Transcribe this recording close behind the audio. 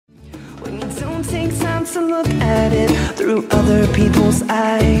take time to look at it through other people's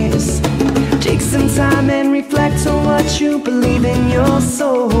eyes. Take some time and reflect on what you believe in your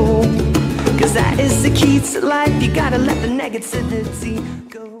soul. Cause that is the key to life. You gotta let the negativity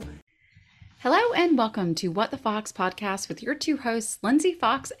go. Hello and welcome to What the Fox podcast with your two hosts, Lindsay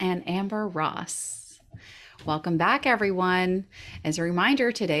Fox and Amber Ross. Welcome back, everyone. As a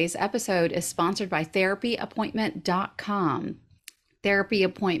reminder, today's episode is sponsored by therapyappointment.com. Therapy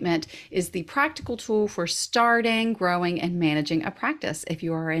Appointment is the practical tool for starting, growing, and managing a practice. If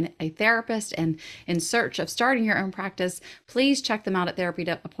you are a therapist and in search of starting your own practice, please check them out at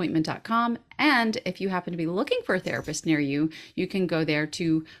therapyappointment.com. And if you happen to be looking for a therapist near you, you can go there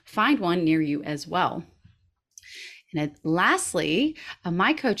to find one near you as well. And lastly,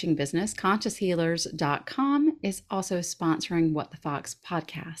 my coaching business, ConsciousHealers.com, is also sponsoring What the Fox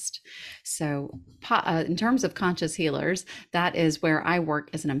podcast. So in terms of Conscious Healers, that is where I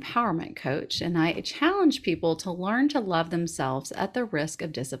work as an empowerment coach, and I challenge people to learn to love themselves at the risk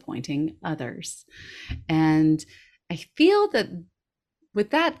of disappointing others. And I feel that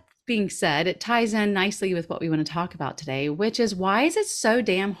with that being said, it ties in nicely with what we want to talk about today, which is why is it so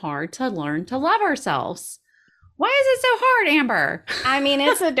damn hard to learn to love ourselves? Why is it so hard, Amber? I mean,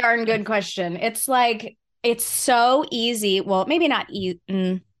 it's a darn good question. It's like, it's so easy. Well, maybe not.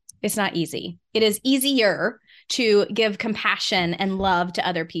 It's not easy. It is easier to give compassion and love to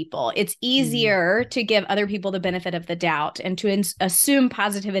other people. It's easier to give other people the benefit of the doubt and to assume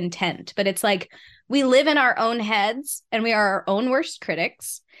positive intent. But it's like we live in our own heads and we are our own worst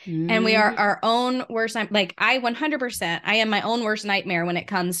critics. And we are our own worst, like I 100%, I am my own worst nightmare when it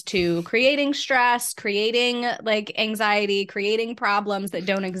comes to creating stress, creating like anxiety, creating problems that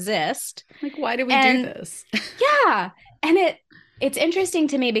don't exist. Like, why do we do this? Yeah. And it's interesting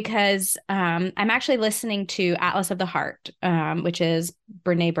to me because I'm actually listening to Atlas of the Heart, which is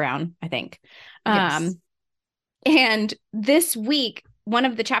Brene Brown, I think. Yes. And this week, one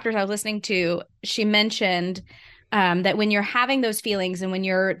of the chapters I was listening to, she mentioned that when you're having those feelings and when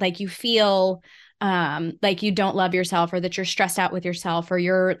you're like, you feel like you don't love yourself or that you're stressed out with yourself or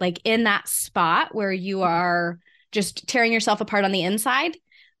you're like in that spot where you are just tearing yourself apart on the inside,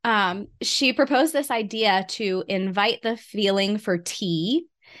 she proposed this idea to invite the feeling for tea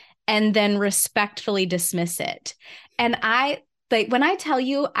and then respectfully dismiss it. And when I tell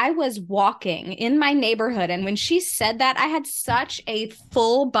you, I was walking in my neighborhood, and when she said that, I had such a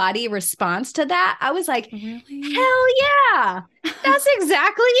full body response to that. I was like, really? Hell yeah, that's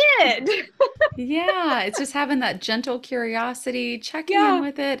exactly it. Yeah, it's just having that gentle curiosity, checking in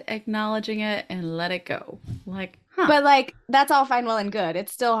with it, acknowledging it, and let it go. Like, But like, that's all fine, well, and good.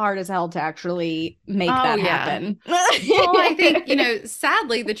 It's still hard as hell to actually make that happen. Well, I think,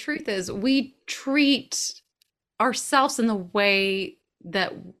 sadly, the truth is we treat ourselves in the way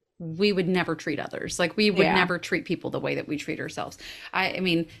that we would never treat others. Like we would never treat people the way that we treat ourselves. I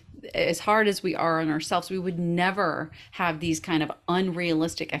mean, as hard as we are on ourselves, we would never have these kind of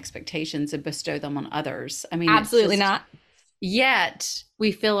unrealistic expectations and bestow them on others. I mean, absolutely not. Yet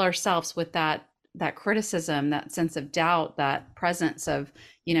we fill ourselves with that criticism, that sense of doubt, that presence of,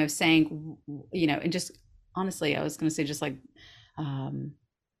 saying, and just honestly, I was going to say just like,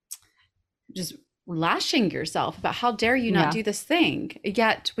 just lashing yourself about how dare you not do this thing.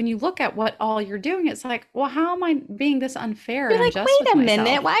 Yet when you look at what all you're doing, it's like, well, how am I being this unfair? You're and like, wait a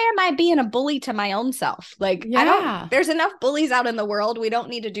minute, why am I being a bully to my own self? Like, there's enough bullies out in the world. We don't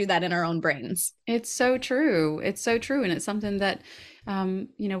need to do that in our own brains. It's so true. It's so true. And it's something that,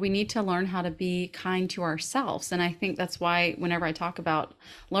 we need to learn how to be kind to ourselves. And I think that's why whenever I talk about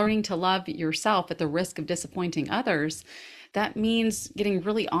learning to love yourself at the risk of disappointing others, that means getting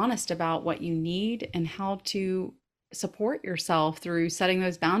really honest about what you need and how to support yourself through setting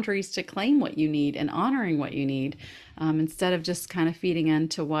those boundaries to claim what you need and honoring what you need, instead of just kind of feeding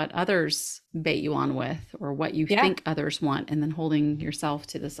into what others bait you on with or what you think others want, and then holding yourself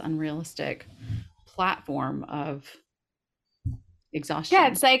to this unrealistic platform of exhaustion. Yeah,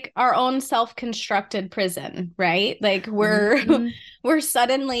 it's like our own self-constructed prison, right? Like we're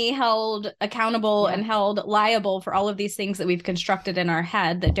suddenly held accountable and held liable for all of these things that we've constructed in our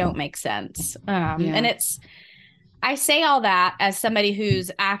head that don't make sense. And I say all that as somebody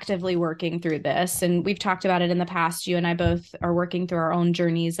who's actively working through this, and we've talked about it in the past. You and I both are working through our own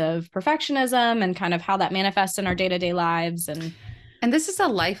journeys of perfectionism and kind of how that manifests in our day-to-day lives. And this is a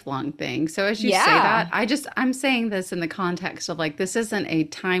lifelong thing. So as you say that, I'm saying this in the context of like, this isn't a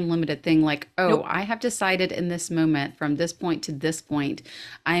time limited thing. Like, I have decided in this moment from this point to this point,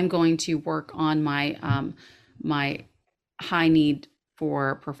 I am going to work on my, my high need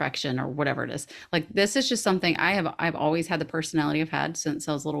for perfection or whatever it is. Like this is just something I've always had the personality I've had since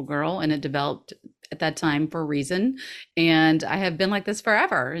I was a little girl, and it developed at that time for a reason. And I have been like this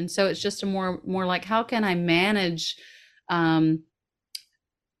forever. And so it's just a more like, how can I manage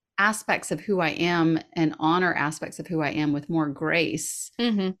aspects of who I am and honor aspects of who I am with more grace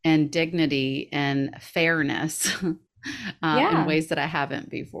and dignity and fairness in ways that I haven't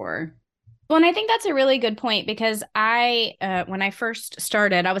before. Well, and I think that's a really good point, because when I first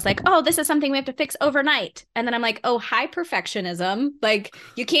started, I was like, oh, this is something we have to fix overnight. And then I'm like, oh, high perfectionism. Like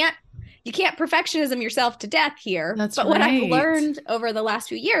you can't perfectionism yourself to death here. That's but right. What I've learned over the last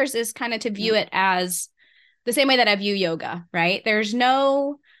few years is kind of to view it as the same way that I view yoga, right? There's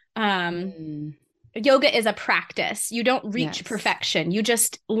no, yoga is a practice. You don't reach perfection. You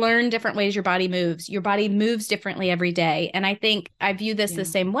just learn different ways your body moves. Your body moves differently every day. And I think I view this the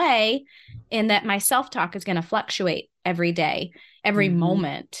same way, in that my self-talk is going to fluctuate every day, every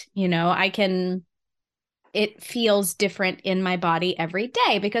moment. You know, it feels different in my body every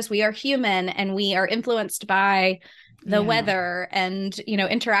day, because we are human and we are influenced by the weather and, you know,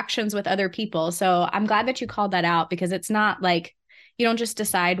 interactions with other people. So I'm glad that you called that out, because it's not like, you don't just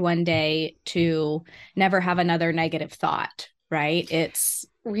decide one day to never have another negative thought, right? That's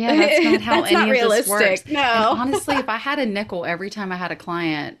not how any of this works. No. And honestly, if I had a nickel every time I had a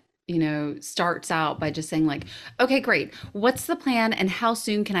client, you know, starts out by just saying like, okay, great. What's the plan and how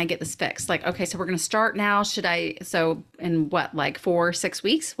soon can I get this fixed? Like, okay, so we're going to start now. So in what, like 4-6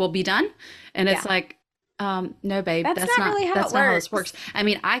 weeks we'll be done? And it's like, no, babe, that's not really how this works. I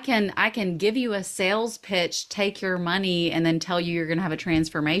mean, I can give you a sales pitch, take your money, and then tell you you're going to have a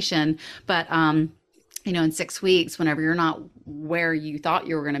transformation. But, you know, in 6 weeks, whenever you're not where you thought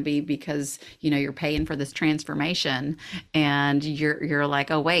you were going to be, because, you know, you're paying for this transformation and you're like,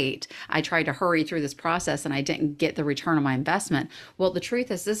 oh, wait, I tried to hurry through this process and I didn't get the return on my investment. Well, the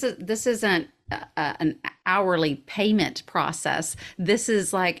truth is this isn't an hourly payment process. This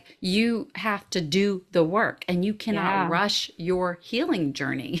is like, you have to do the work, and you cannot rush your healing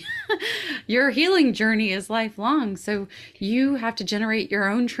journey. Your healing journey is lifelong. So you have to generate your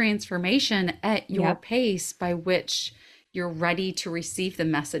own transformation at your pace, by which you're ready to receive the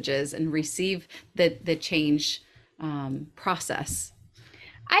messages and receive the change process.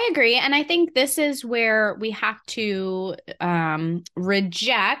 I agree. And I think this is where we have to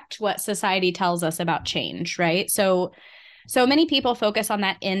reject what society tells us about change, right? So many people focus on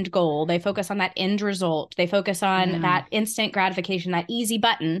that end goal. They focus on that end result. They focus on that instant gratification, that easy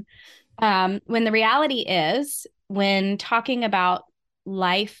button. When the reality is, when talking about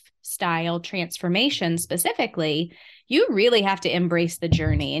lifestyle transformation specifically, you really have to embrace the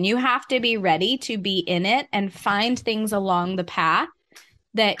journey, and you have to be ready to be in it and find things along the path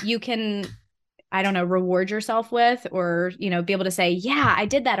that you can, I don't know, reward yourself with, or, you know, be able to say, yeah, I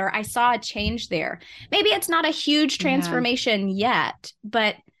did that, or I saw a change there. Maybe it's not a huge transformation yet,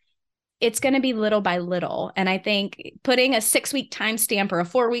 but it's going to be little by little. And I think putting a 6-week timestamp or a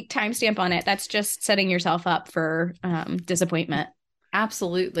 4-week timestamp on it, that's just setting yourself up for disappointment.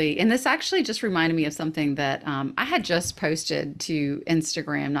 Absolutely. And this actually just reminded me of something that I had just posted to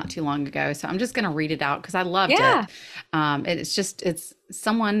Instagram not too long ago. So I'm just going to read it out because I loved it. It's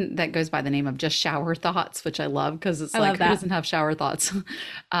someone that goes by the name of Just Shower Thoughts, which I love, because it's like, who doesn't have shower thoughts?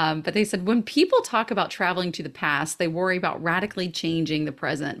 But they said, when people talk about traveling to the past, they worry about radically changing the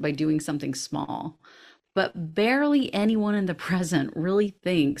present by doing something small. But barely anyone in the present really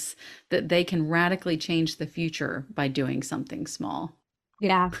thinks that they can radically change the future by doing something small.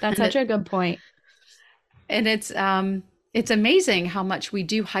 Yeah, that's such a good point. And it's amazing how much we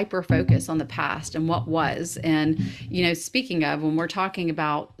do hyper focus on the past and what was. And, you know, speaking of, when we're talking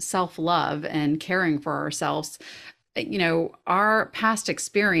about self-love and caring for ourselves, you know, our past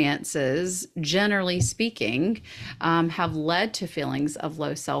experiences, generally speaking, have led to feelings of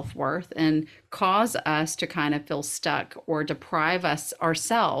low self-worth and cause us to kind of feel stuck or deprive us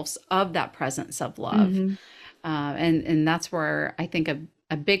ourselves of that present self-love. Mm-hmm. And that's where I think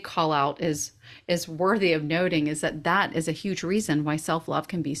a big call out is worthy of noting, is that is a huge reason why self-love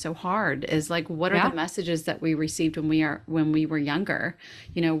can be so hard. Is like, what are the messages that we received when we were younger?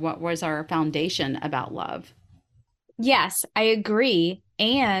 You know, what was our foundation about love? Yes, I agree.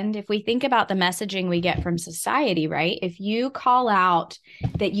 And if we think about the messaging we get from society, right? If you call out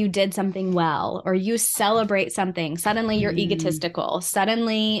that you did something well, or you celebrate something, suddenly you're egotistical,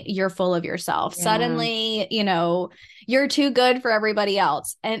 suddenly you're full of yourself, suddenly, you know, you're too good for everybody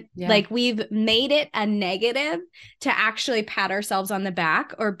else. And like, we've made it a negative to actually pat ourselves on the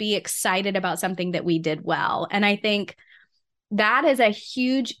back or be excited about something that we did well. And I think that is a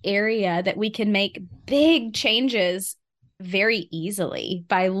huge area that we can make big changes very easily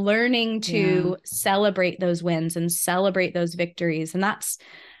by learning to celebrate those wins and celebrate those victories. And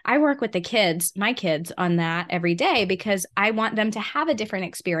I work with my kids on that every day because I want them to have a different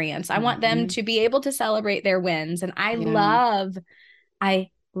experience. I want them to be able to celebrate their wins. And I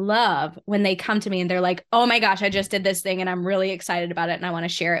love when they come to me and they're like, oh my gosh, I just did this thing and I'm really excited about it and I want to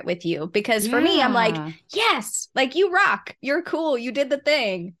share it with you. Because for me, I'm like, yes, like you rock, you're cool, you did the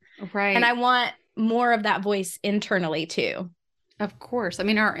thing. Right. And I want more of that voice internally too. Of course. I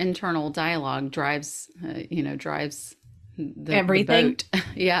mean, our internal dialogue drives everything. The boat.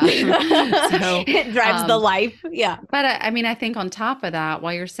 Yeah. So it drives the life. Yeah. But I mean, I think on top of that,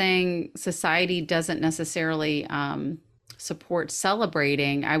 while you're saying society doesn't necessarily support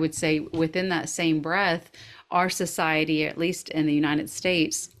celebrating, I would say within that same breath, our society, at least in the United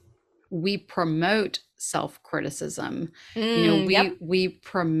States, we promote self-criticism. We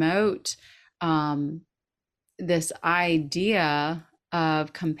promote this idea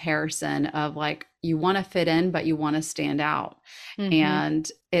of comparison of like, you want to fit in, but you want to stand out.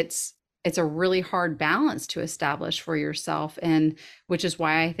 And it's a really hard balance to establish for yourself. And which is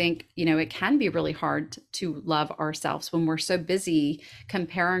why I think, it can be really hard to love ourselves when we're so busy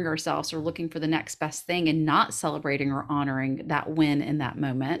comparing ourselves or looking for the next best thing and not celebrating or honoring that win in that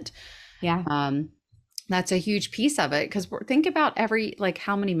moment. Yeah. That's a huge piece of it. Because think about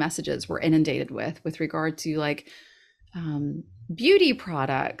how many messages we're inundated with regard to beauty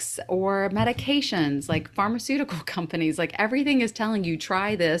products or medications, like pharmaceutical companies, like everything is telling you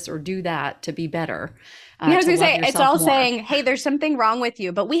try this or do that to be better. I was gonna say, it's all saying, hey, there's something wrong with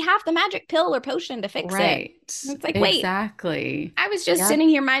you, but we have the magic pill or potion to fix it. It's like, wait, exactly. I was just sitting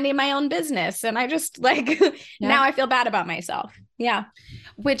here minding my own business and I just now I feel bad about myself. Yeah.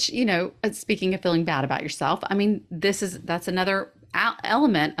 Which, speaking of feeling bad about yourself, I mean, that's another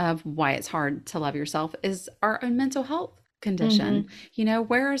element of why it's hard to love yourself is our own mental health condition.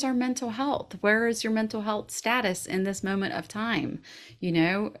 Where is our mental health? Where is your mental health status in this moment of time?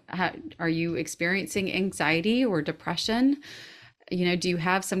 Are you experiencing anxiety or depression? Do you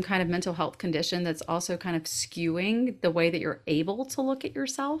have some kind of mental health condition that's also kind of skewing the way that you're able to look at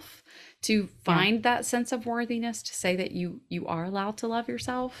yourself, to find that sense of worthiness, to say that you are allowed to love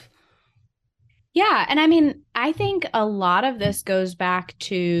yourself? Yeah. And I mean, I think a lot of this goes back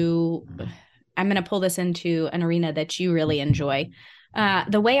to, I'm going to pull this into an arena that you really enjoy,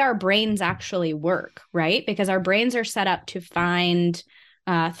 the way our brains actually work, right? Because our brains are set up to find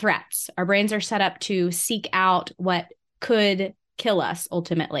threats. Our brains are set up to seek out what could kill us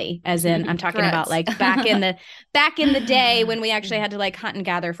ultimately, as in I'm talking about like back in the day when we actually had to like hunt and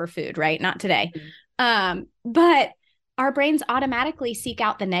gather for food, right? Not today. But our brains automatically seek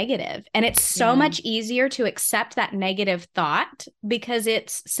out the negative. And it's so much easier to accept that negative thought because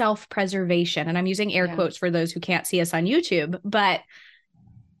it's self-preservation. And I'm using air quotes for those who can't see us on YouTube, but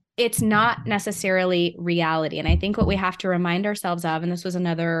it's not necessarily reality. And I think what we have to remind ourselves of, and this was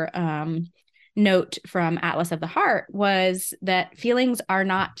another note from Atlas of the Heart, was that feelings are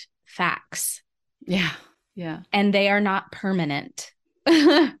not facts. Yeah. Yeah. And they are not permanent.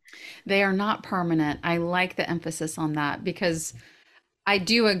 They are not permanent. I like the emphasis on that because I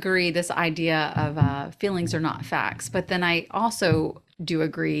do agree this idea of feelings are not facts, but then I also do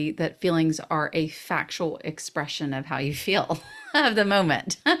agree that feelings are a factual expression of how you feel of the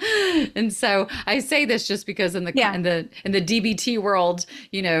moment. And so I say this just because in the DBT world,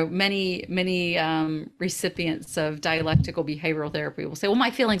 many recipients of dialectical behavioral therapy will say, well,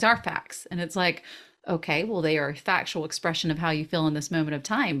 my feelings are facts. And it's like, okay, well, they are a factual expression of how you feel in this moment of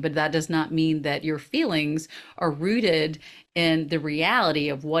time, but that does not mean that your feelings are rooted in the reality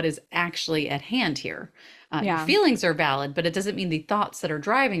of what is actually at hand here. Your feelings are valid, but it doesn't mean the thoughts that are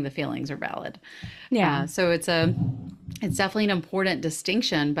driving the feelings are valid. Yeah. So it's definitely an important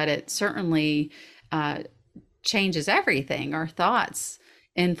distinction, but it certainly changes everything. Our thoughts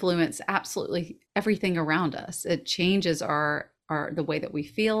influence absolutely everything around us. It changes the way that we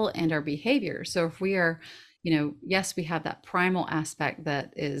feel and our behavior. So if we are, yes, we have that primal aspect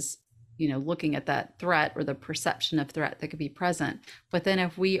that is, looking at that threat or the perception of threat that could be present. But then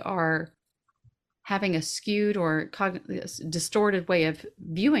if we are having a skewed or distorted way of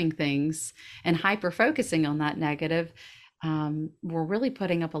viewing things and hyper focusing on that negative, we're really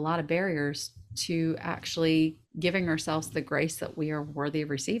putting up a lot of barriers to actually giving ourselves the grace that we are worthy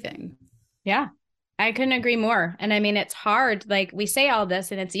of receiving. Yeah. I couldn't agree more. And I mean, it's hard. Like we say all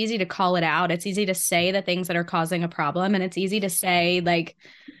this and it's easy to call it out. It's easy to say the things that are causing a problem. And it's easy to say like,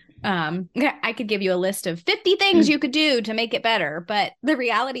 I could give you a list of 50 things you could do to make it better. But the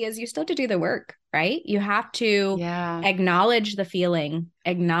reality is you still have to do the work. right? You have to Yeah. acknowledge the feeling,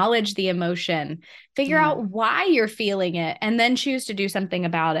 acknowledge the emotion, figure Yeah. out why you're feeling it, and then choose to do something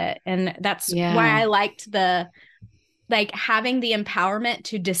about it. And that's why Yeah. I liked like having the empowerment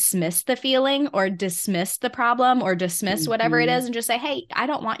to dismiss the feeling or dismiss the problem or dismiss whatever it Mhm. is and just say, hey, I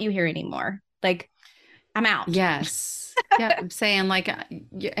don't want you here anymore. Like, I'm out. Yes. Yeah, I'm saying like,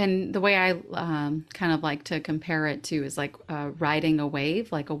 and the way I kind of like to compare it to is like riding a wave,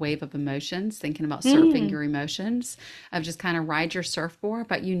 like a wave of emotions, thinking about surfing Mm, your emotions of just kind of ride your surfboard,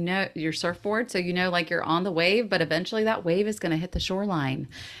 but you know, your surfboard. So, you know, like you're on the wave, but eventually that wave is going to hit the shoreline.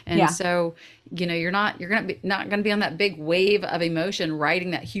 And yeah. so, you know, you're going to be not going to be on that big wave of emotion,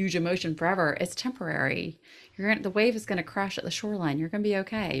 riding that huge emotion forever. It's temporary. The wave is going to crash at the shoreline. You're going to be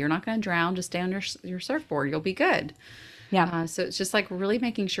okay. You're not going to drown. Just stay on your surfboard. You'll be good. Yeah. So it's just like really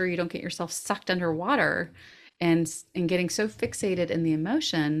making sure you don't get yourself sucked underwater and getting so fixated in the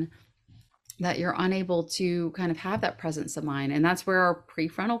emotion that you're unable to kind of have that presence of mind. And that's where our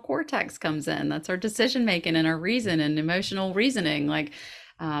prefrontal cortex comes in. That's our decision making and our reason and emotional reasoning. Like,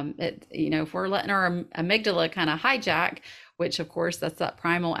 if we're letting our amygdala kind of hijack, which of course that's that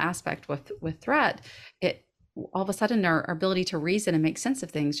primal aspect with threat, it all of a sudden our ability to reason and make sense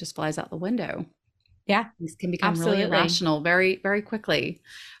of things just flies out the window. Yeah. These can become really Absolutely. irrational very, very quickly.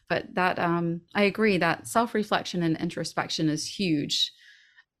 But that I agree that self-reflection and introspection is huge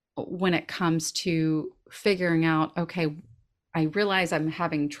when it comes to figuring out, okay, I realize I'm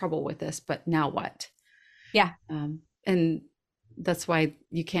having trouble with this, but now what? Yeah. And that's why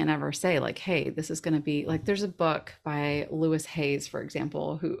you can't ever say like, hey, this is going to be like, there's a book by Lewis Hayes, for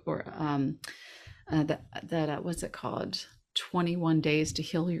example, what's it called? 21 Days to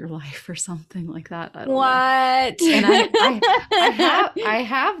Heal Your Life or something like that. I don't know. What? And I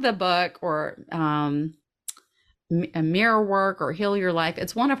have the book or a Mirror Work or Heal Your Life.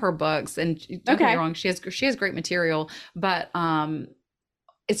 It's one of her books, and don't get me Okay. wrong, she has great material, but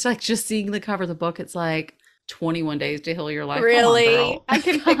it's like just seeing the cover of the book, it's like 21 days to heal your life. Come on, Really? girl. I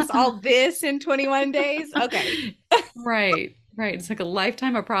can fix all this in 21 days? Okay. Right, right. It's like a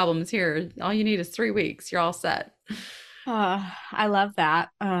lifetime of problems here. All you need is 3 weeks. You're all set. I love that.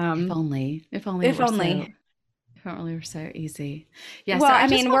 If only it If were so. only. If only it were so easy. Yeah. Well, So I I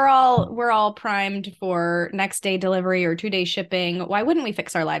just mean, want. we're all primed for next day delivery or 2 day shipping. Why wouldn't we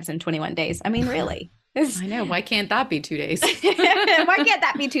fix our lives in 21 days? I mean, really? I know. Why can't that be 2 days? Why can't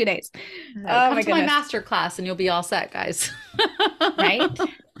that be 2 days? Oh Come my to my goodness. master class and you'll be all set, guys. Right?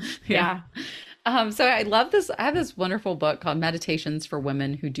 Yeah. Yeah. So I love this. I have this wonderful book called Meditations for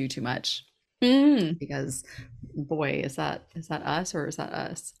Women Who Do Too Much Mm. because, boy, is that us or is that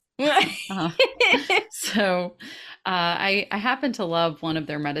us? Uh, so I happen to love one of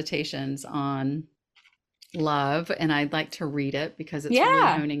their meditations on love, and I'd like to read it because it's really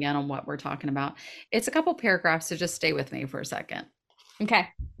Yeah. honing in on what we're talking about. It's a couple paragraphs, so just stay with me for a second. Okay.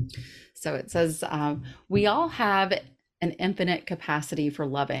 So it says, we all have an infinite capacity for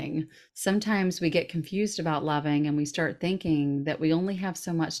loving. Sometimes we get confused about loving and we start thinking that we only have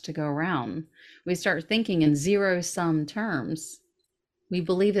so much to go around. We start thinking in zero-sum terms. We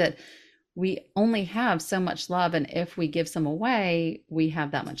believe that we only have so much love, and if we give some away, we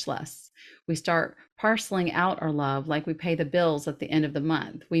have that much less. We start parceling out our love like we pay the bills at the end of the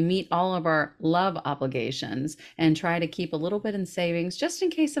month. We meet all of our love obligations and try to keep a little bit in savings just in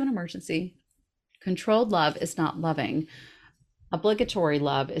case of an emergency. Controlled love is not loving. Obligatory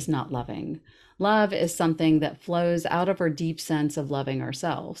love is not loving. Love is something that flows out of our deep sense of loving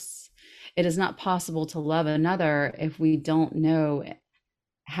ourselves. It is not possible to love another if we don't know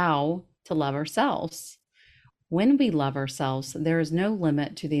how to love ourselves. When we love ourselves, there is no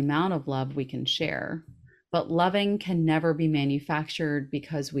limit to the amount of love we can share. But loving can never be manufactured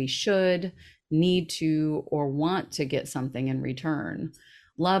because we should, need to, or want to get something in return.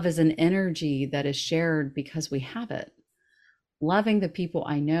 Love is an energy that is shared because we have it. Loving the people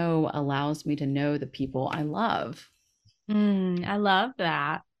I know allows me to know the people I love. I love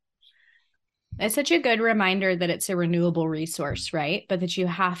that. It's such a good reminder that it's a renewable resource, right? But that you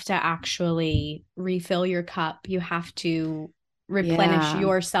have to actually refill your cup. You have to replenish Yeah.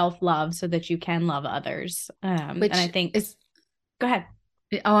 your self-love so that you can love others. And I Which think, is go ahead.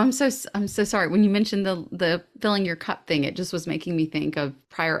 Oh, I'm so sorry. When you mentioned the filling your cup thing, it just was making me think of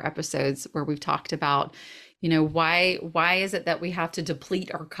prior episodes where we've talked about, why is it that we have to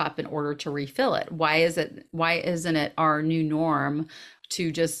deplete our cup in order to refill it? Why isn't it our new norm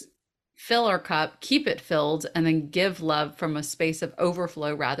to just fill our cup, keep it filled, and then give love from a space of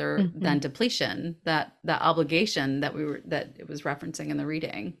overflow rather than depletion, that obligation that it was referencing in the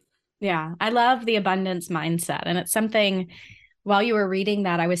reading. Yeah, I love the abundance mindset. And it's something while you were reading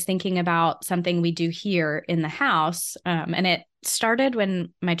that, I was thinking about something we do here in the house. And it started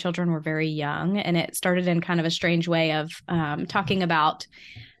when my children were very young, and it started in kind of a strange way of talking about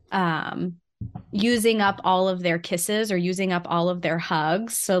um, using up all of their kisses or using up all of their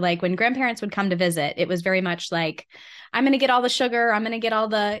hugs. So like when grandparents would come to visit, it was very much like, I'm going to get all the sugar. I'm going to get all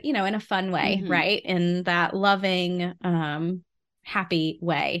the, in a fun way, right? In that loving, happy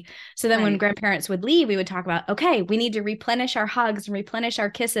way. So then when grandparents would leave, we would talk about, okay, we need to replenish our hugs and replenish our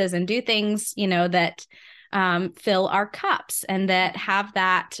kisses and do things, that fill our cups and that have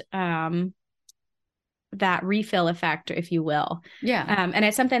that refill effect, if you will. Yeah. And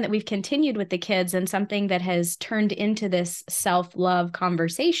it's something that we've continued with the kids, and something that has turned into this self-love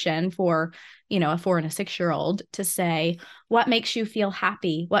conversation for, a 4 and a 6-year-old to say, what makes you feel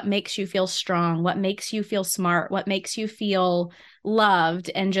happy? What makes you feel strong? What makes you feel smart? What makes you feel loved?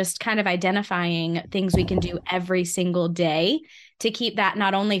 And just kind of identifying things we can do every single day to keep that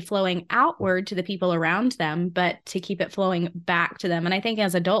not only flowing outward to the people around them, but to keep it flowing back to them. And I think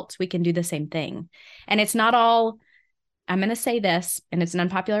as adults, we can do the same thing. And it's not all, I'm going to say this, and it's an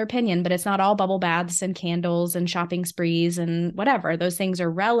unpopular opinion, but it's not all bubble baths and candles and shopping sprees and whatever. Those things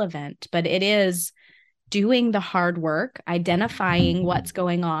are relevant, but it is doing the hard work, identifying what's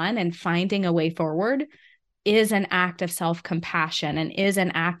going on and finding a way forward is an act of self-compassion and is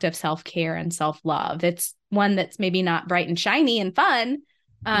an act of self-care and self-love. It's one that's maybe not bright and shiny and fun,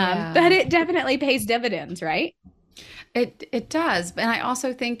 but it definitely pays dividends, right? It does. And I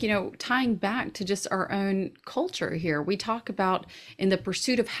also think, tying back to just our own culture here, we talk about in the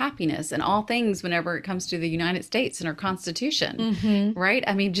pursuit of happiness and all things whenever it comes to the United States and our Constitution, right?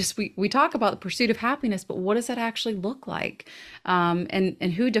 I mean, just we talk about the pursuit of happiness, but what does that actually look like?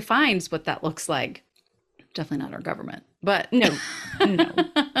 And who defines what that looks like? Definitely not our government, but no,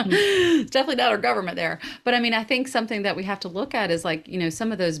 definitely not our government there. But I mean, I think something that we have to look at is like,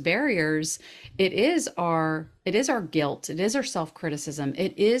 some of those barriers. It is our guilt. It is our self-criticism.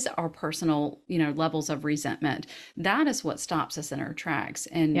 It is our personal, levels of resentment. That is what stops us in our tracks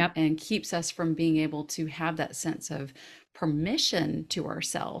and keeps us from being able to have that sense of permission to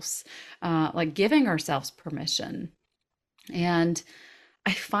ourselves, like giving ourselves permission. And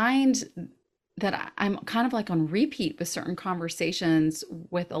I find that I'm kind of like on repeat with certain conversations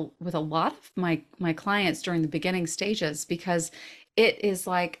with a lot of my clients during the beginning stages, because it is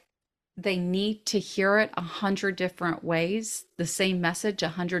like they need to hear it 100 different ways, the same message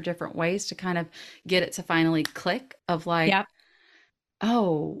 100 different ways to kind of get it to finally click of like,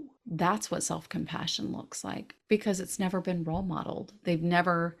 oh, that's what self-compassion looks like, because it's never been role modeled. They've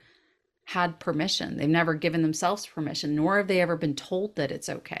never had permission. They've never given themselves permission, nor have they ever been told that it's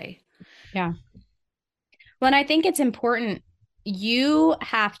okay. Yeah. Well, and I think it's important. You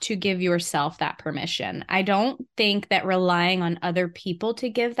have to give yourself that permission. I don't think that relying on other people to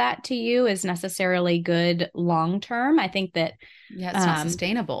give that to you is necessarily good long term. I think that it's not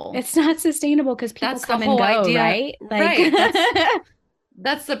sustainable. It's not sustainable because people come and go, idea, right? Right.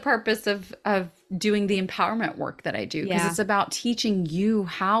 That's the purpose of doing the empowerment work that I do, because it's about teaching you,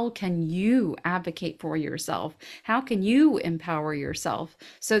 how can you advocate for yourself? How can you empower yourself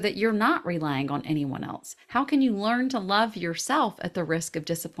so that you're not relying on anyone else? How can you learn to love yourself at the risk of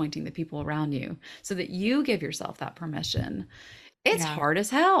disappointing the people around you so that you give yourself that permission? It's hard as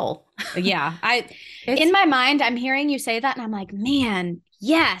hell. Yeah. In my mind, I'm hearing you say that and I'm like, man,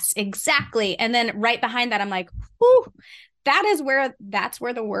 yes, exactly. And then right behind that, I'm like, whew. That's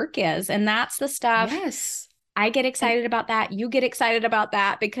where the work is. And that's the stuff. Yes. I get excited about that. You get excited about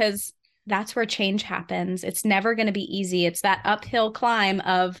that, because that's where change happens. It's never going to be easy. It's that uphill climb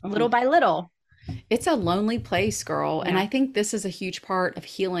of little by little. It's a lonely place, girl. Yeah. And I think this is a huge part of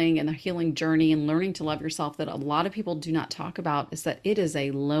healing and the healing journey and learning to love yourself that a lot of people do not talk about, is that it is a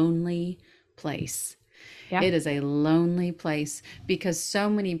lonely place. Yeah. It is a lonely place, because so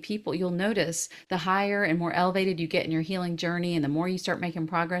many people, you'll notice the higher and more elevated you get in your healing journey, and the more you start making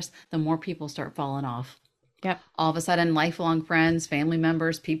progress, the more people start falling off. Yep. All of a sudden, lifelong friends, family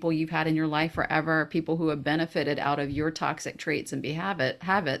members, people you've had in your life forever, people who have benefited out of your toxic traits and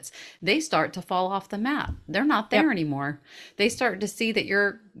habits, they start to fall off the map. They're not there anymore. They start to see that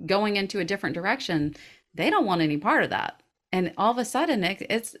you're going into a different direction. They don't want any part of that. And all of a sudden,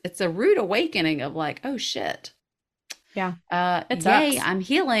 it's a rude awakening of like, oh shit, yeah, yay, I'm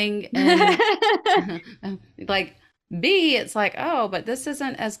healing, and like it's like, oh, but this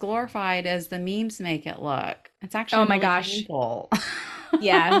isn't as glorified as the memes make it look. It's actually my gosh, painful.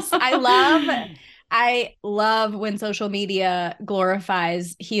 Yes, I love when social media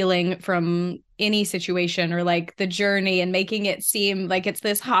glorifies healing from any situation or like the journey, and making it seem like it's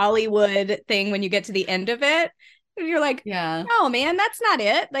this Hollywood thing when you get to the end of it. You're like, Yeah. no, man, that's not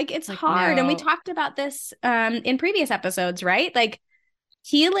it. Like, it's Like, hard. And we no. talked about this in previous episodes, right? Like,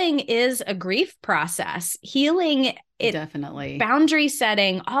 healing is a grief process. Healing, Definitely. boundary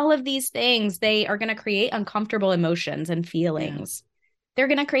setting, all of these things, they are going to create uncomfortable emotions and feelings. They're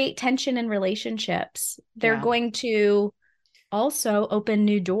going to create tension in relationships. They're going to also open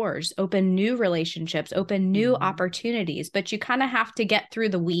new doors, open new relationships, open new opportunities. But you kind of have to get through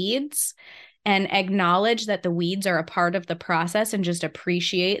the weeds and acknowledge that the weeds are a part of the process and just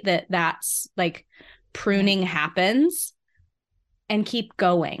appreciate that that's like pruning happens and keep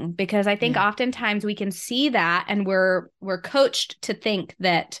going. Because I think oftentimes we can see that and we're coached to think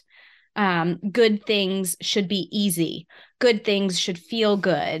that good things should be easy. Good things should feel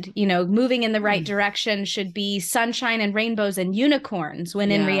good. You know, moving in the right direction should be sunshine and rainbows and unicorns,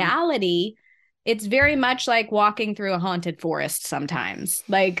 when in reality, it's very much like walking through a haunted forest sometimes.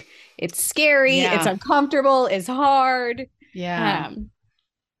 Like, it's scary, it's uncomfortable, it's hard. Yeah.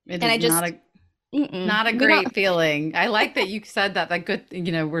 And I just... not a great feeling. I like that you said that good,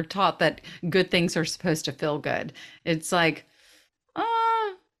 we're taught that good things are supposed to feel good. It's like,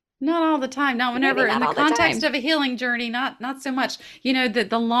 not all the time. Not whenever in the context of a healing journey, not so much.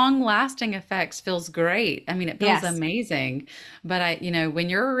 The long lasting effects feels great. I mean, it feels amazing. But when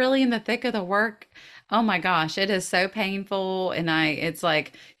you're really in the thick of the work, oh my gosh, it is so painful. And it's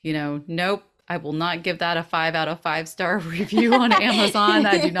like, nope. I will not give that a 5 out of 5 star review on Amazon.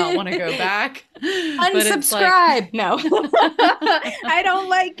 I do not want to go back. Unsubscribe. No, I don't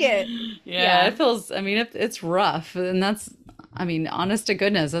like it. Yeah, it feels, it's rough. And that's, honest to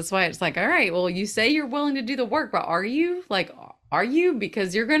goodness. That's why it's like, all right, well, you say you're willing to do the work, but are you? Like, are you?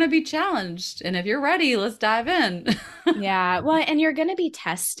 Because you're going to be challenged. And if you're ready, let's dive in. Yeah. Well, and you're going to be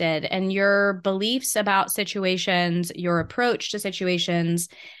tested, and your beliefs about situations, your approach to situations,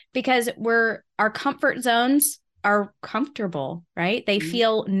 because our comfort zones are comfortable, right? They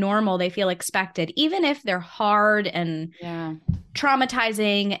feel normal. They feel expected, even if they're hard and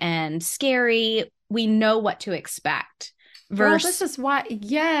traumatizing and scary. We know what to expect. Well, this is why,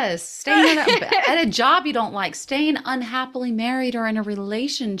 staying at a job you don't like, staying unhappily married or in a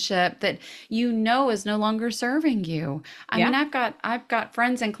relationship that is no longer serving you. I mean, I've got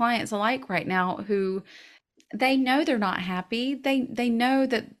friends and clients alike right now who they know they're not happy. They know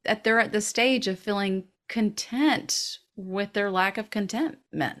that they're at the stage of feeling content with their lack of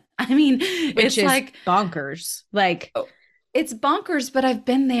contentment. I mean, it's like bonkers. Like, it's bonkers, but I've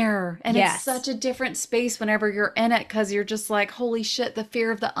been there, and it's such a different space whenever you're in it, because you're just like, holy shit, the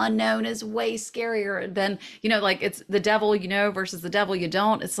fear of the unknown is way scarier than, like, it's the devil versus the devil you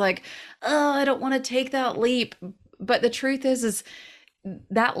don't. It's like, oh, I don't want to take that leap. But the truth is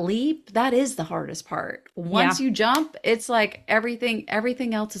that leap, that is the hardest part. Once you jump, it's like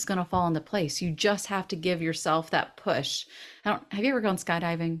everything else is going to fall into place. You just have to give yourself that push. Have you ever gone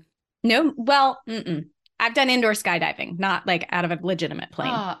skydiving? No. Well, I've done indoor skydiving, not like out of a legitimate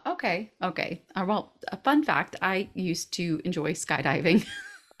plane. Okay. Well, a fun fact, I used to enjoy skydiving.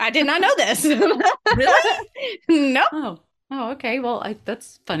 I did not know this. Really? No. Oh, okay. Well,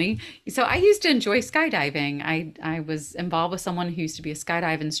 that's funny. So I used to enjoy skydiving. I was involved with someone who used to be a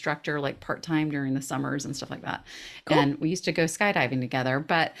skydive instructor, like part-time during the summers and stuff like that. Cool. And we used to go skydiving together.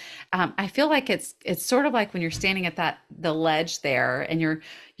 But I feel like it's sort of like when you're standing at the ledge there, and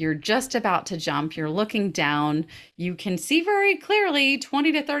you're just about to jump, you're looking down, you can see very clearly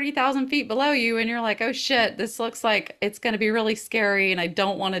 20 to 30,000 feet below you. And you're like, oh shit, this looks like it's going to be really scary and I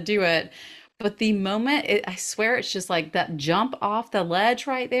don't want to do it. But the moment, I swear, it's just like that jump off the ledge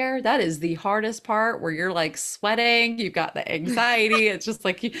right there. That is the hardest part, where you're like sweating. You've got the anxiety. It's just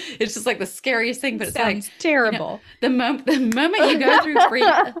like the scariest thing. But it's sounds like terrible. The moment you go through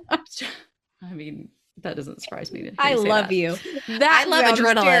freedom. I mean, that doesn't surprise me. I love that. you. I love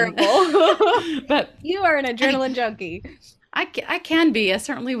adrenaline. But you are an adrenaline junkie. I can be. I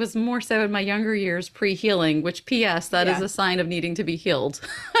certainly was more so in my younger years pre-healing, which P.S. that is a sign of needing to be healed.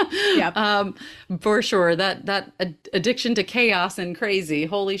 Yep. For sure. That addiction to chaos and crazy,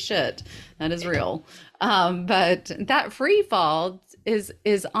 holy shit, that is real. But that free fall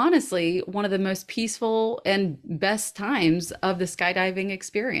is honestly one of the most peaceful and best times of the skydiving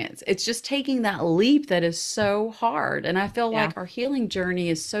experience. It's just taking that leap that is so hard. And I feel like our healing journey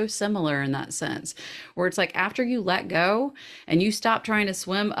is so similar in that sense, where it's like after you let go and you stop trying to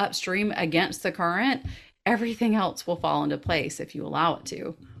swim upstream against the current, everything else will fall into place if you allow it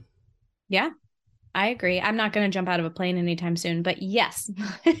to. Yeah. I agree. I'm not going to jump out of a plane anytime soon, but yes.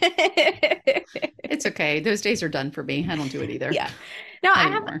 It's okay. Those days are done for me. I don't do it either. Yeah. No,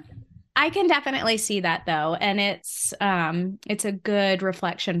 I I can definitely see that though. And it's a good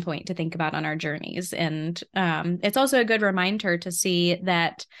reflection point to think about on our journeys. And it's also a good reminder to see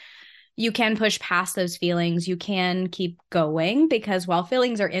that you can push past those feelings. You can keep going, because while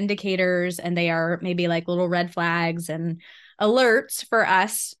feelings are indicators and they are maybe like little red flags and alerts for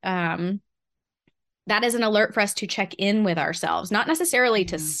us, that is an alert for us to check in with ourselves, not necessarily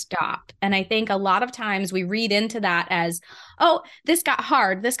to stop. And I think a lot of times we read into that as, oh, this got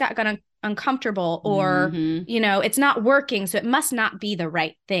hard, this got uncomfortable, or, it's not working, so it must not be the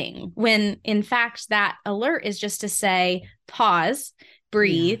right thing. When in fact, that alert is just to say, pause,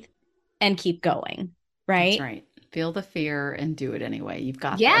 breathe, and keep going. Right? That's right. Feel the fear and do it anyway. You've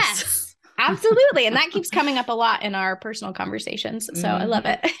got this. Absolutely. And that keeps coming up a lot in our personal conversations. So I love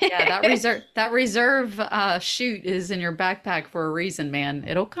it. Yeah, that reserve chute is in your backpack for a reason, man.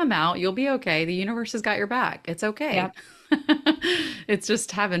 It'll come out. You'll be okay. The universe has got your back. It's okay. Yep. It's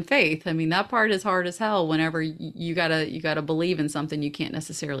just having faith. I mean, that part is hard as hell whenever you gotta believe in something you can't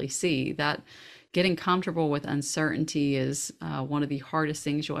necessarily see. That getting comfortable with uncertainty is one of the hardest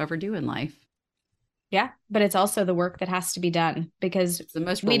things you'll ever do in life. Yeah, but it's also the work that has to be done, because it's the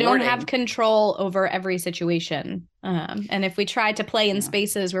most we don't have control over every situation. And if we try to play in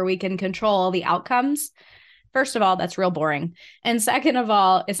spaces where we can control all the outcomes, first of all, that's real boring. And second of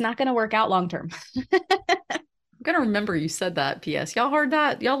all, it's not going to work out long term. I'm going to remember you said that, P.S. Y'all heard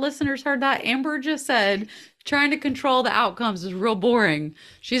that? Y'all listeners heard that? Amber just said trying to control the outcomes is real boring.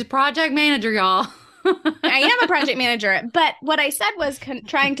 She's a project manager, y'all. I am a project manager, but what I said was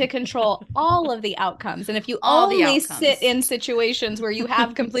trying to control all of the outcomes. And if you only sit in situations where you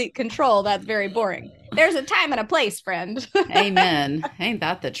have complete control, that's very boring. There's a time and a place, friend. Amen. Ain't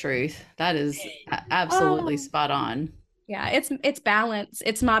that the truth? That is absolutely spot on. Yeah, it's balance,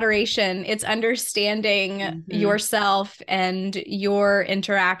 it's moderation, it's understanding yourself and your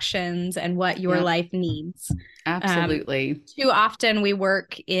interactions and what your life needs. Absolutely. Too often we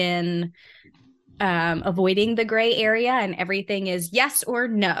work in avoiding the gray area, and everything is yes or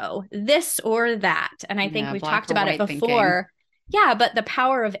no, this or that. And I think we've talked about it before. Thinking. Yeah, but the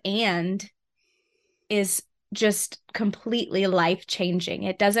power of and is just completely life-changing.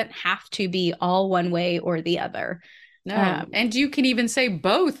 It doesn't have to be all one way or the other. No. And you can even say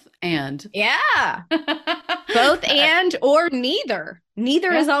both and. Yeah. Both and or neither.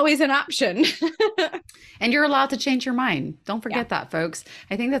 Neither is always an option. And you're allowed to change your mind. Don't forget that, folks.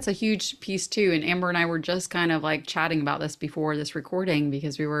 I think that's a huge piece too. And Amber and I were just kind of like chatting about this before this recording,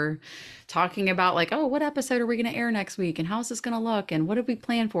 because we were talking about like, oh, what episode are we going to air next week? And how's this going to look? And what did we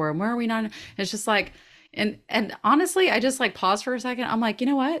plan for? And where are we not? And it's just like, and honestly, I just like paused for a second. I'm like, you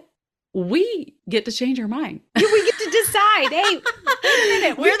know what? We get to change our mind. We get to decide. Hey, wait a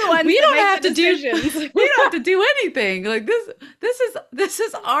minute. We're the ones. We don't have to do. We don't have to do anything. Like this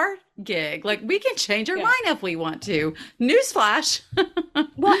is our gig. Like we can change our mind if we want to. Newsflash.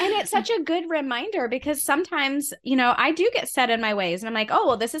 Well, and it's such a good reminder, because sometimes, I do get set in my ways, and I'm like, oh,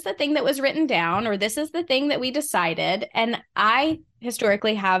 well, this is the thing that was written down, or this is the thing that we decided, and I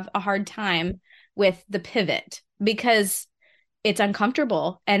historically have a hard time with the pivot, because it's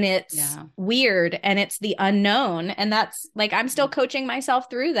uncomfortable and it's weird and it's the unknown. And that's like, I'm still coaching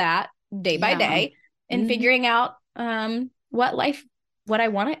myself through that day by day and figuring out what I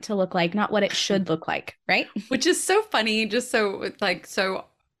want it to look like, not what it should look like. Right. Which is so funny. Just so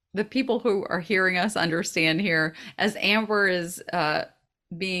the people who are hearing us understand here, as Amber is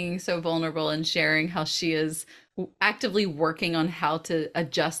being so vulnerable and sharing how she is actively working on how to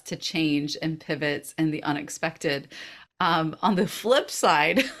adjust to change and pivots and the unexpected. On the flip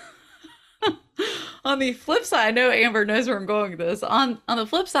side, I know Amber knows where I'm going with this. On the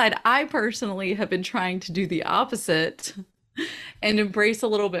flip side, I personally have been trying to do the opposite and embrace a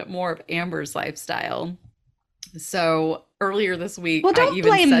little bit more of Amber's lifestyle. So earlier this week, well, don't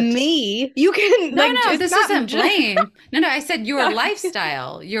blame me. You can no, this isn't blame. No, I said your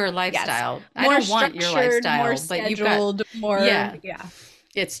lifestyle. Your lifestyle. Yes. I don't want your lifestyle, more scheduled, but you've got more. Yeah.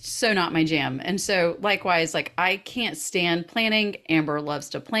 It's so not my jam. And so likewise, like I can't stand planning. Amber loves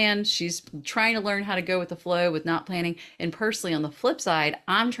to plan. She's trying to learn how to go with the flow with not planning. And personally, on the flip side,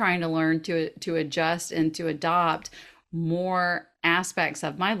 I'm trying to learn to adjust and to adopt more aspects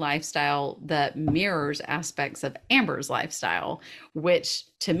of my lifestyle that mirrors aspects of Amber's lifestyle, which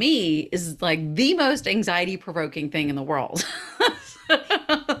to me is like the most anxiety provoking thing in the world.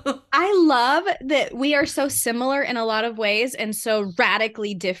 I love that we are so similar in a lot of ways and so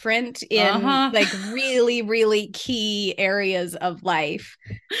radically different in like really, really key areas of life.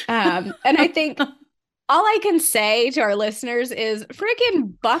 And I think all I can say to our listeners is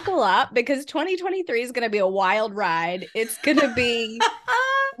freaking buckle up, because 2023 is going to be a wild ride. It's going to be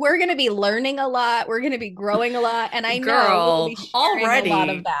we're going to be learning a lot. We're going to be growing a lot. And I know we'll Girl, be sharing a lot of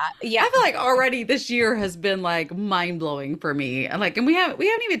already. that. Yeah. I feel like already this year has been like mind blowing for me. And like, and we haven't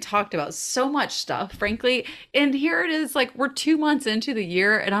even talked about so much stuff, frankly. And here it is, like we're 2 months into the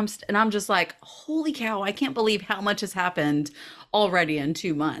year, and I'm just like, holy cow, I can't believe how much has happened already in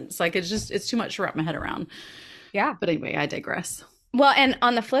 2 months. Like it's too much to wrap my head around. Yeah. But anyway, I digress. Well, and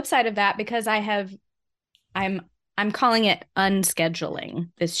on the flip side of that, because I'm I'm calling it unscheduling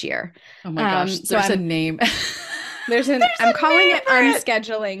this year. Oh my gosh, So there's a name. I'm calling name it for it.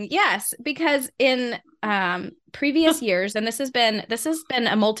 unscheduling. Yes, because in previous years, and this has been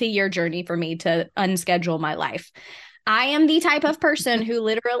a multi-year journey for me to unschedule my life. I am the type of person who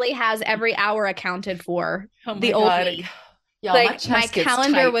literally has every hour accounted for. Oh my The old God. me. Y'all, my Like my chest gets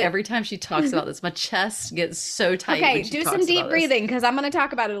calendar tight was every time she talks about this. My chest gets so tight okay, when she do some talks deep about this. breathing because I'm going to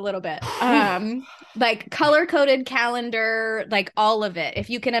talk about it a little bit. Like color coded calendar, like all of it.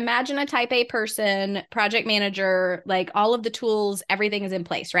 If you can imagine a type A person, project manager, like all of the tools, everything is in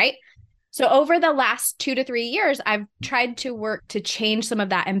place, right? So over the last 2 to 3 years, I've tried to work to change some of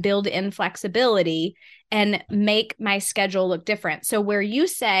that and build in flexibility and make my schedule look different. So where you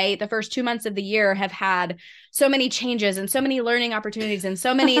say the first 2 months of the year have had so many changes and so many learning opportunities and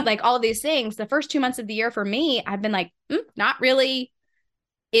so many like all of these things, the first 2 months of the year for me, I've been like, not really.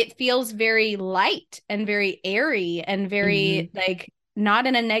 It feels very light and very airy and very Hmm. like not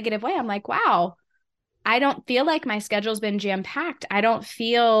in a negative way. I'm like, wow, I don't feel like my schedule's been jam packed. I don't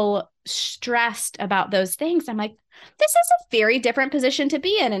feel stressed about those things. I'm like, this is a very different position to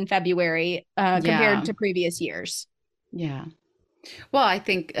be in February compared Yeah. to previous years. Yeah. Well, I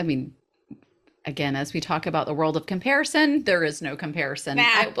mean, again, as we talk about the world of comparison, there is no comparison. Nah.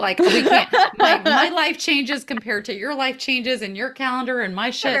 I like we can't my life changes compared to your life changes and your calendar and my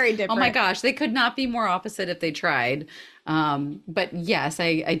shit. Very Oh my different. gosh, they could not be more opposite if they tried. But yes,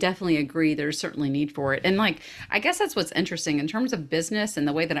 I definitely agree. There's certainly need for it. And like I guess that's what's interesting in terms of business and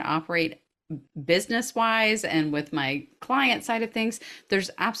the way that I operate business wise and with my client side of things, there's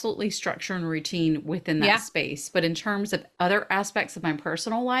absolutely structure and routine within that Yeah. space. But in terms of other aspects of my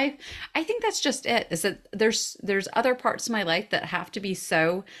personal life, I think that's just it, is that there's other parts of my life that have to be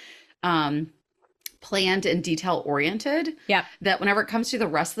so um planned and detail oriented Yep. that whenever it comes to the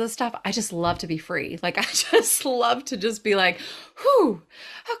rest of the stuff, I just love to be free. Like I just love to just be like, whew,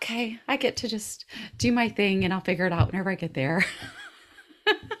 okay, I get to just do my thing and I'll figure it out whenever I get there.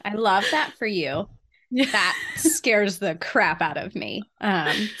 I love that for you. Yeah. That scares the crap out of me.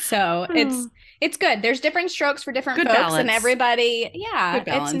 So it's good. There's different strokes for different Good folks and balance. everybody. Yeah. Good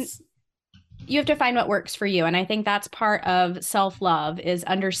balance. You have to find what works for you. And I think that's part of self-love is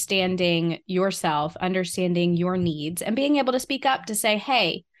understanding yourself, understanding your needs and being able to speak up to say,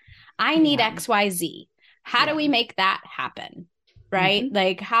 hey, I need Yeah. XYZ. How do Yeah. we make that happen? Right? Mhm.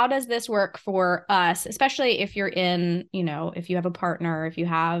 Like, how does this work for us, especially if you're in, if you have a partner, if you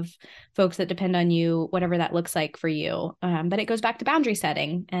have folks that depend on you, whatever that looks like for you. But it goes back to boundary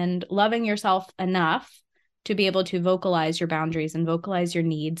setting and loving yourself enough to be able to vocalize your boundaries and vocalize your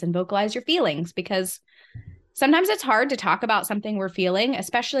needs and vocalize your feelings, because sometimes it's hard to talk about something we're feeling,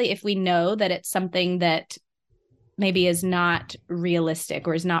 especially if we know that it's something that maybe is not realistic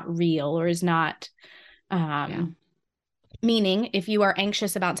or is not real or is not Yeah. meaning if you are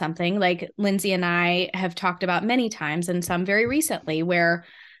anxious about something, like Lindsay and I have talked about many times and some very recently, where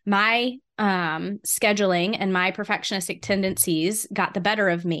my scheduling and my perfectionistic tendencies got the better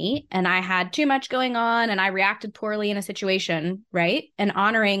of me and I had too much going on and I reacted poorly in a situation, right? And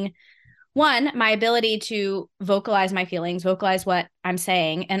honoring one, my ability to vocalize my feelings, vocalize what I'm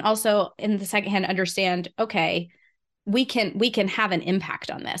saying, and also in the second hand understand, okay, we can have an impact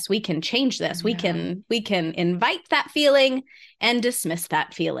on this. We can change this. We Yeah. can invite that feeling and dismiss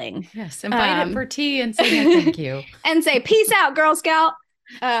that feeling. Yes. Invite it for tea and say no thank you. And say peace out, Girl Scout.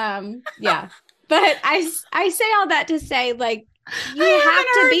 Yeah. But I say all that to say, like, you have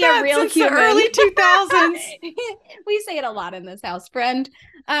to be a real human. The early 2000s. We say it a lot in this house, friend.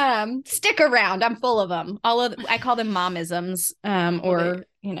 Stick around. I'm full of them. I call them momisms. Or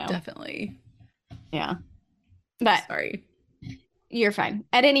Definitely. yeah. But Sorry. you're fine.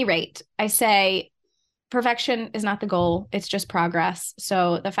 At any rate, I say perfection is not the goal. It's just progress.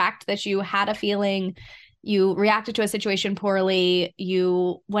 So the fact that you had a feeling, you reacted to a situation poorly,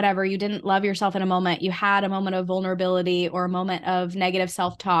 you didn't love yourself in a moment, you had a moment of vulnerability or a moment of negative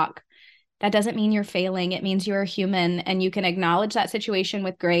self-talk, that doesn't mean you're failing. It means you're a human and you can acknowledge that situation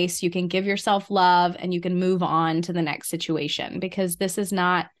with grace. You can give yourself love and you can move on to the next situation, because this is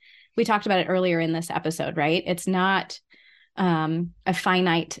not, we talked about it earlier in this episode, right? It's not a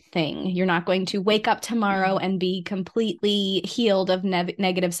finite thing. You're not going to wake up tomorrow and be completely healed of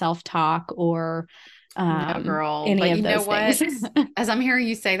negative self-talk or no, girl. any But of you know those what? things. As I'm hearing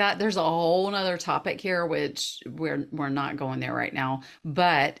you say that, there's a whole nother topic here, which we're not going there right now,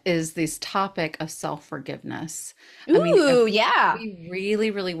 but is this topic of self-forgiveness. I mean, Ooh, yeah. we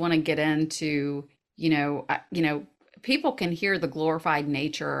really, really want to get into, people can hear the glorified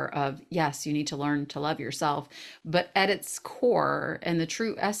nature of, yes, you need to learn to love yourself, but at its core and the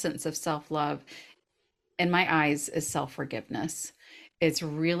true essence of self-love, in my eyes, is self-forgiveness. It's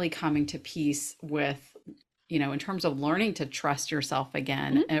really coming to peace with, in terms of learning to trust yourself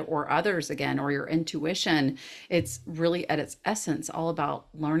again or others again, or your intuition. It's really at its essence all about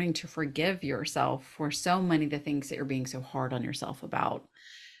learning to forgive yourself for so many of the things that you're being so hard on yourself about.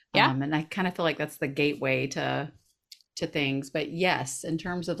 Yeah. And I kind of feel like that's the gateway to things. But yes, in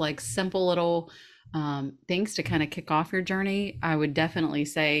terms of like simple little things to kind of kick off your journey, I would definitely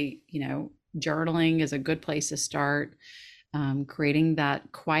say, journaling is a good place to start. Creating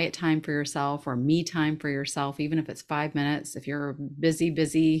that quiet time for yourself or me time for yourself, even if it's 5 minutes, if you're a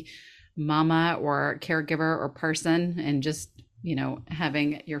busy mama or caregiver or person, and just,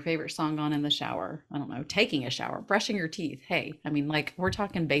 having your favorite song on in the shower. I don't know, taking a shower, brushing your teeth. Hey, I mean, like, we're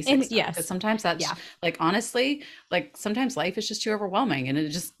talking basic stuff. Yes. Because sometimes that's like, honestly, like sometimes life is just too overwhelming, and it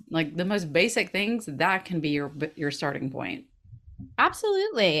just like the most basic things that can be your starting point.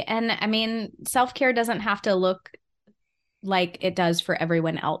 Absolutely. And I mean, self-care doesn't have to look like it does for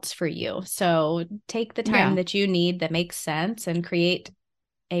everyone else for you. So take the time that you need that makes sense and create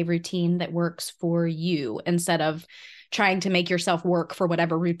a routine that works for you instead of trying to make yourself work for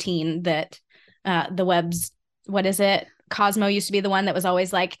whatever routine that the web's, what is it? Cosmo used to be the one that was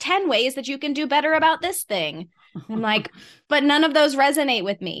always like 10 ways that you can do better about this thing. I'm like, but none of those resonate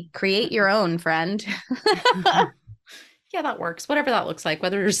with me. Create your own, friend. Yeah, that works. Whatever that looks like,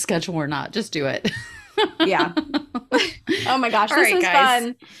 whether it's scheduled or not, just do it. Yeah. Oh my gosh, this was guys.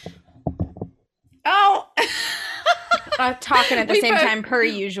 fun. Oh, talking at the same time per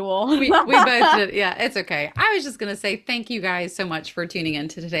usual. we both did. Yeah, it's okay. I was just going to say thank you guys so much for tuning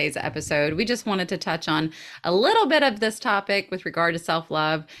into today's episode. We just wanted to touch on a little bit of this topic with regard to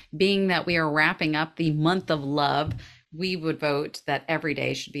self-love, being that we are wrapping up the month of love. We would vote that every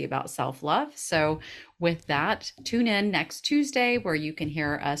day should be about self-love. So with that, tune in next Tuesday where you can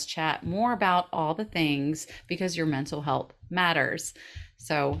hear us chat more about all the things, because your mental health matters.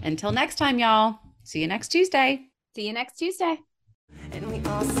 So until next time, y'all, see you next Tuesday. See you next Tuesday. And we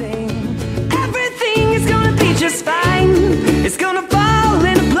all sing, everything is gonna be just fine. It's gonna fall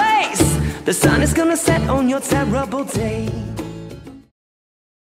into place. The sun is gonna set on your terrible day.